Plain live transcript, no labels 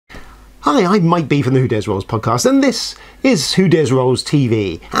Hi, I'm Mike B from the Who Dares Rolls podcast, and this is Who Dares Rolls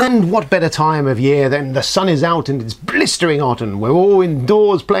TV. And what better time of year than the sun is out and it's blistering hot and we're all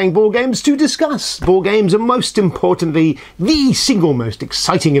indoors playing board games to discuss board games, and most importantly, the single most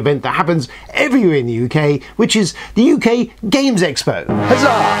exciting event that happens everywhere in the UK, which is the UK Games EXPO.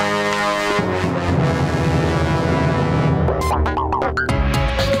 Huzzah!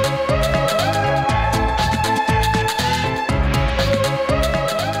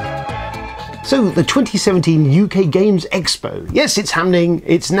 So, the 2017 UK Games EXPO. Yes, it's happening.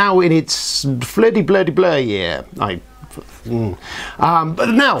 It's now in its flirty-blurty-blur year. But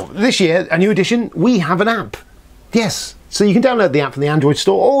now, this year, a new edition, we have an app. Yes. So you can download the app from the Android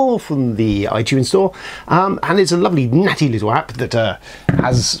store or from the iTunes store. And it's a lovely, natty little app that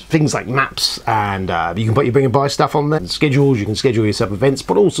has things like maps, and you can put your bring and buy stuff on there, schedules, you can schedule yourself events,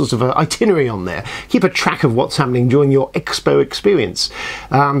 put all sorts of itinerary on there. Keep a track of what's happening during your Expo experience.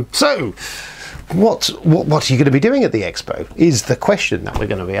 So, what are you going to be doing at the Expo is the question that we're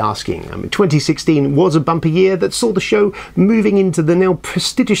going to be asking. 2016 was a bumper year that saw the show moving into the now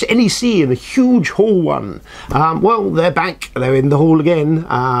prestigious NEC in the huge Hall 1. Well, they're back, they're in the hall again,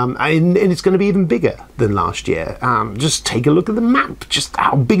 and it's going to be even bigger than last year. Just take a look at the map, just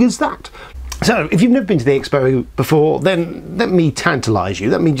how big is that? So, if you've never been to the Expo before, then let me tantalise you,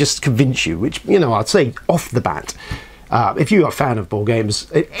 let me just convince you, which, you know, I'd say off the bat. If you are a fan of board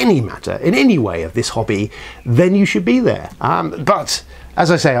games, in any matter, in any way of this hobby, then you should be there. But, as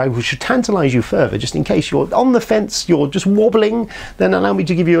I say, I should tantalise you further, just in case you're on the fence, you're just wobbling, then allow me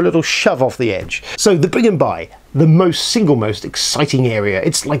to give you a little shove off the edge. So, the bring and buy, the single most exciting area.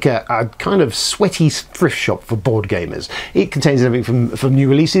 It's like a kind of sweaty thrift shop for board gamers. It contains everything from new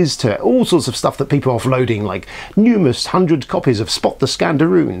releases to all sorts of stuff that people are offloading, like numerous hundred copies of Spot the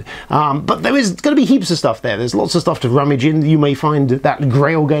Scandaroon. But there is going to be heaps of stuff there. There's lots of stuff to rummage in. You may find that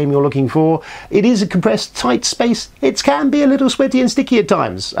Grail game you're looking for. It is a compressed, tight space. It can be a little sweaty and sticky at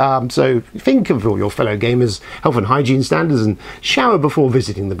times. So think of all your fellow gamers' health and hygiene standards and shower before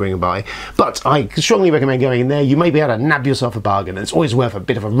visiting the bring and buy. But I strongly recommend going in there. You may be able to nab yourself a bargain, and it's always worth a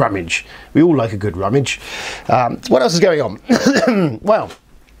bit of a rummage. We all like a good rummage. What else is going on? Well,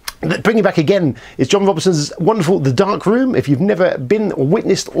 bringing back again is John Robertson's wonderful The Dark Room. If you've never been or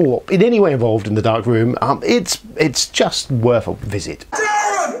witnessed or in any way involved in The Dark Room, it's just worth a visit.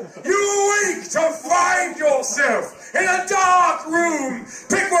 Darren, you weak to find yourself in a dark room.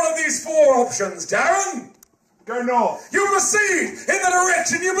 Pick one of these 4 options, Darren. Go north. You proceed in the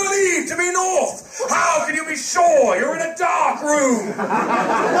direction you believe to be north. How can you be sure you're in a dark room?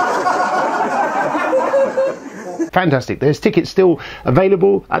 Fantastic. There's tickets still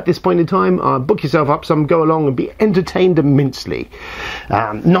available at this point in time. Book yourself up some, go along and be entertained immensely.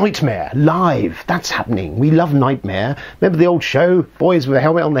 Nightmare live, that's happening. We love Nightmare. Remember the old show, boys with a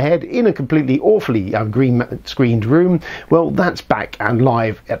helmet on the head in a completely awfully green screened room? Well, that's back and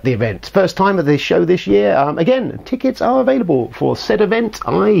live at the event. First time at this show this year. Again, tickets are available for said event.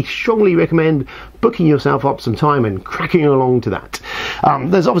 I strongly recommend booking yourself up some time and cracking along to that.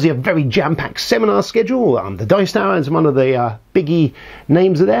 There's obviously a very jam-packed seminar schedule. The Dice Tower and some of the biggie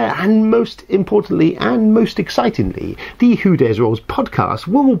names are there, and most importantly and most excitingly, the Who Dares Rolls podcast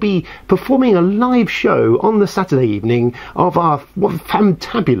will be performing a live show on the Saturday evening of our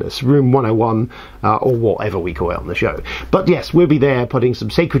fantabulous Room 101, or whatever we call it on the show. But yes, we'll be there putting some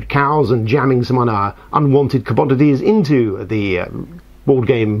sacred cows and jamming some unwanted commodities into the Board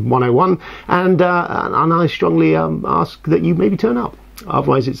Game 101, and I strongly ask that you maybe turn up.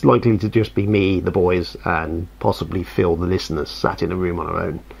 Otherwise it's likely to just be me, the boys, and possibly Phil, the listeners, sat in a room on our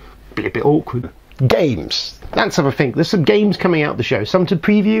own. Be a bit awkward. Games. Let's have a think. There's some games coming out the show. Some to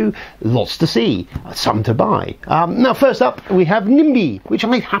preview, lots to see, some to buy. Now, first up, we have NIMBY, which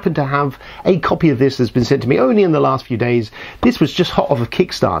I happen to have a copy of. This that's been sent to me only in the last few days. This was just hot off of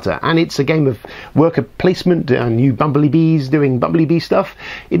Kickstarter, and it's a game of worker placement, new bumblebees doing bumblebee stuff.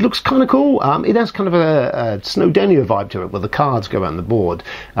 It looks kind of cool. It has kind of a Snowdonia vibe to it, where the cards go around the board.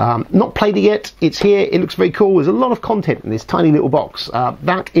 Not played it yet. It's here. It looks very cool. There's a lot of content in this tiny little box.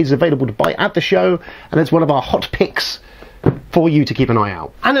 That is available to buy at the show, and it's one of our hot picks for you to keep an eye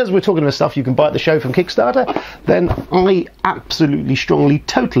out. And as we're talking about stuff you can buy at the show from Kickstarter, then I absolutely, strongly,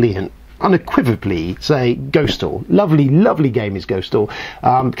 totally and unequivocally say Ghostal. Lovely, lovely game is Ghostal.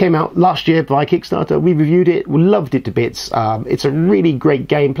 Came out last year by Kickstarter. We reviewed it. We loved it to bits. It's a really great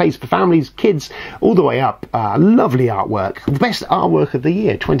game. Plays for families, kids, all the way up. Lovely artwork. The best artwork of the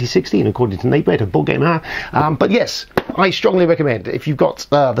year, 2016, according to Nate Bader, Board Game Hour. But yes, I strongly recommend, if you've got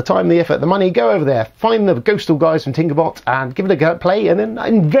the time, the effort, the money, go over there, find the Ghostal guys from Tinkerbot and give it a go, play, and then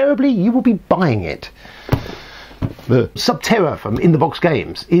invariably you will be buying it. the Subterra from In the Box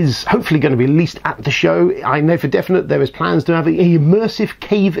Games is hopefully going to be released at the show. I know for definite there is plans to have an immersive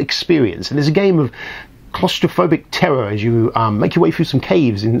cave experience, and there's a game of claustrophobic terror as you make your way through some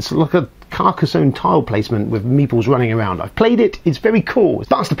caves, and it's like a Carcassonne tile placement with meeples running around. I've played it, it's very cool. It's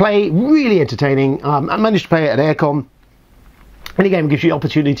fast to play, really entertaining. I managed to play it at Aircon. Any game gives you the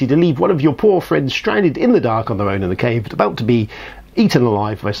opportunity to leave one of your poor friends stranded in the dark on their own in the cave, about to be eaten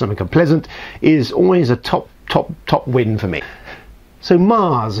alive by something unpleasant, is always a top win for me. So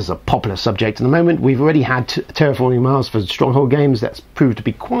Mars is a popular subject at the moment. We've already had Terraforming Mars for Stronghold Games. That's proved to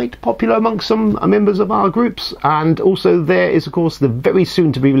be quite popular amongst some members of our groups. And also there is, of course, the very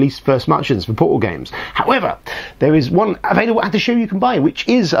soon to be released First Martians for Portal Games. However, there is one available at the show you can buy, which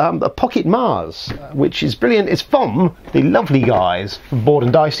is a Pocket Mars, which is brilliant. It's from the lovely guys from Board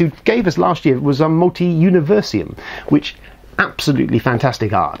and Dice who gave us last year. It was Multi-Universium, which absolutely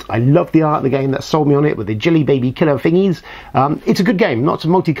fantastic art. I love the art of the game. That sold me on it with the jelly baby killer thingies. It's a good game, not a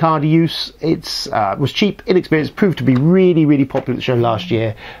multi-card use. It's was cheap, inexperienced, proved to be really popular at the show last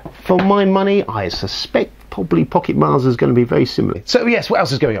year. For my money, I suspect probably Pocket Mars is going to be very similar. So yes, what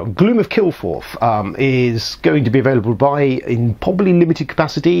else is going on? Gloom of Kilforth is going to be available to buy in probably limited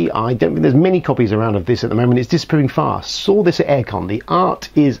capacity. I don't think there's many copies around of this at the moment. It's disappearing fast. Saw this at Aircon. The art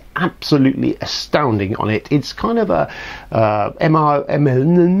is absolutely astounding on it. It's kind of a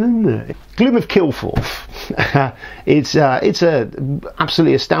Gloom of Kilforth. It's a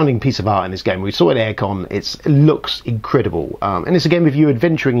absolutely astounding piece of art in this game. We saw it at Aircon. It looks incredible, and it's a game of you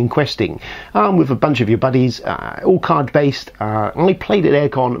adventuring and questing with a bunch of your buddies, all card based. I played it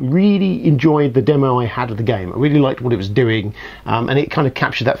at Aircon. Really enjoyed the demo I had of the game. I really liked what it was doing, and it kind of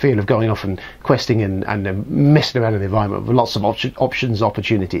captured that feel of going off and questing and messing around in the environment with lots of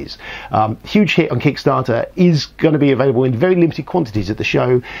opportunities. Huge hit on Kickstarter. Is going to be available in very limited quantities at the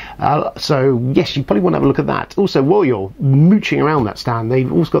show. So yes, you probably want to have a look at that. Also, while you're mooching around that stand,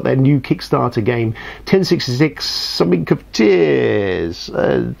 they've also got their new Kickstarter game, 1066 Something of Tears.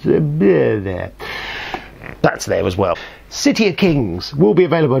 There. That's there as well. City of Kings will be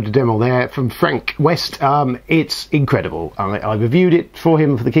available to demo there from Frank West. It's incredible. I reviewed it for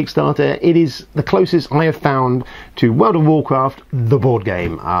him for the Kickstarter. It is the closest I have found to World of Warcraft, the board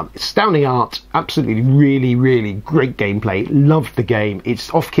game. Astounding art, absolutely really great gameplay. Loved the game. It's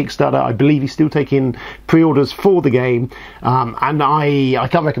off Kickstarter. I believe he's still taking pre-orders for the game, and I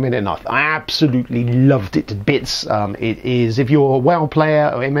can't recommend it enough. I absolutely loved it to bits. It is, if you're a WoW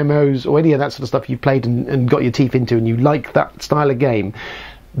player or MMOs or any of that sort of stuff you've played and got your teeth into and you like that style of game,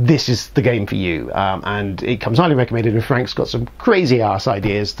 this is the game for you, and it comes highly recommended. And Frank's got some crazy ass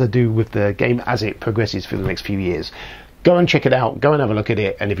ideas to do with the game as it progresses for the next few years. Go and check it out, go and have a look at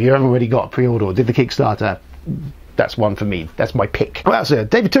it, and if you haven't already got a pre-order or did the Kickstarter, that's one for me. That's my pick. Well, so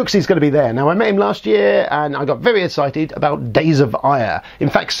David Tooksey is going to be there. Now, I met him last year and I got very excited about Days of Ire.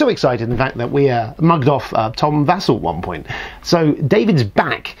 In fact, so excited in fact that we mugged off Tom Vassell at one point. So David's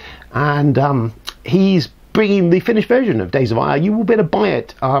back, and he's bringing the finished version of Days of Ire. You will be able to buy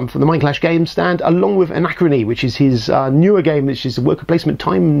it from the Mindclash Games stand, along with Anachrony, which is his newer game, which is a worker placement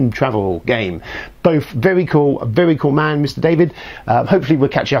time travel game. Both very cool, a very cool man, Mr. David. Hopefully we'll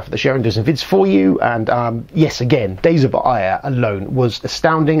catch you up at the show and do some vids for you. And yes, again, Days of Ire alone was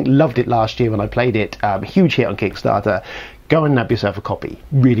astounding. Loved it last year when I played it. Huge hit on Kickstarter. Go and nab yourself a copy.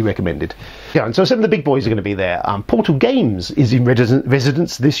 Really recommended. Yeah, and so some of the big boys are going to be there. Portal Games is in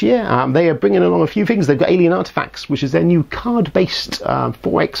residence this year. They are bringing along a few things. They've got Alien Artifacts, which is their new card-based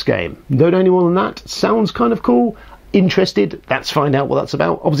 4X game. Don't know any more than that. Sounds kind of cool. Interested? Let's find out what that's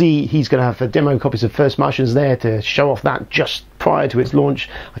about. Obviously, he's going to have demo copies of First Martians there to show off that just prior to its launch,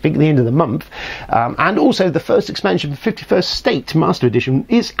 I think at the end of the month. And also the first expansion for 51st State Master Edition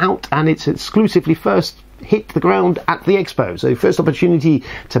is out, and it's exclusively first hit the ground at the Expo. So first opportunity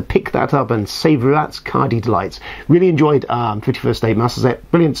to pick that up and savour that cardy delights. Really enjoyed 51st State Master Set.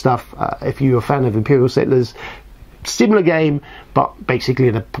 Brilliant stuff. If you're a fan of Imperial Settlers, similar game, but basically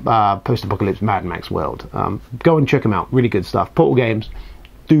in a post-apocalypse Mad Max world. Go and check them out. Really good stuff. Portal Games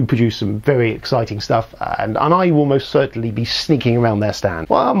do produce some very exciting stuff, and I will most certainly be sneaking around their stand.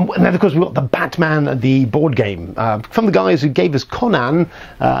 Well, and then of course we've got the Batman, the board game from the guys who gave us Conan.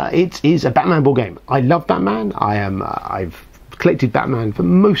 It is a Batman board game. I love Batman. I've collected Batman for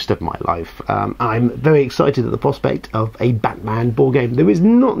most of my life. I'm very excited at the prospect of a Batman board game. There is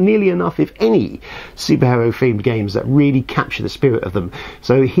not nearly enough, if any, superhero themed games that really capture the spirit of them.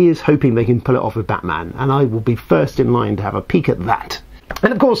 So here's hoping they can pull it off with Batman, and I will be first in line to have a peek at that.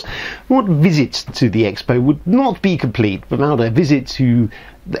 And of course, what visit to the Expo would not be complete without a visit to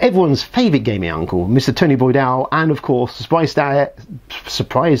everyone's favourite gaming uncle, Mr. Tony Boydell, and of course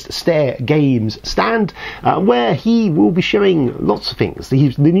Surprised Stare Games stand, where he will be showing lots of things.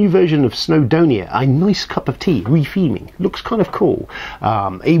 The new version of Snowdonia, a nice cup of tea, refilming, looks kind of cool.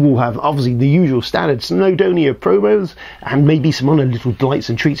 He will have obviously the usual standard Snowdonia promos, and maybe some other little delights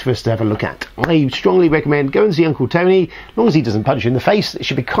and treats for us to have a look at. I strongly recommend go and see Uncle Tony. As long as he doesn't punch you in the face, it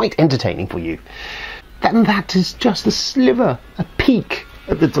should be quite entertaining for you. And that is just a sliver, a peek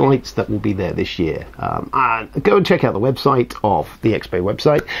at the delights that will be there this year. And go and check out the website of the Expo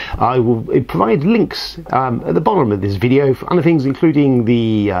website. I will provide links at the bottom of this video for other things, including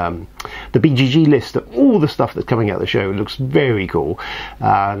the BGG list of all the stuff that's coming out of the show. It looks very cool.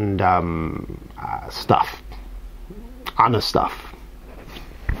 And other stuff.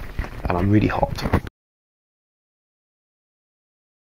 And I'm really hot.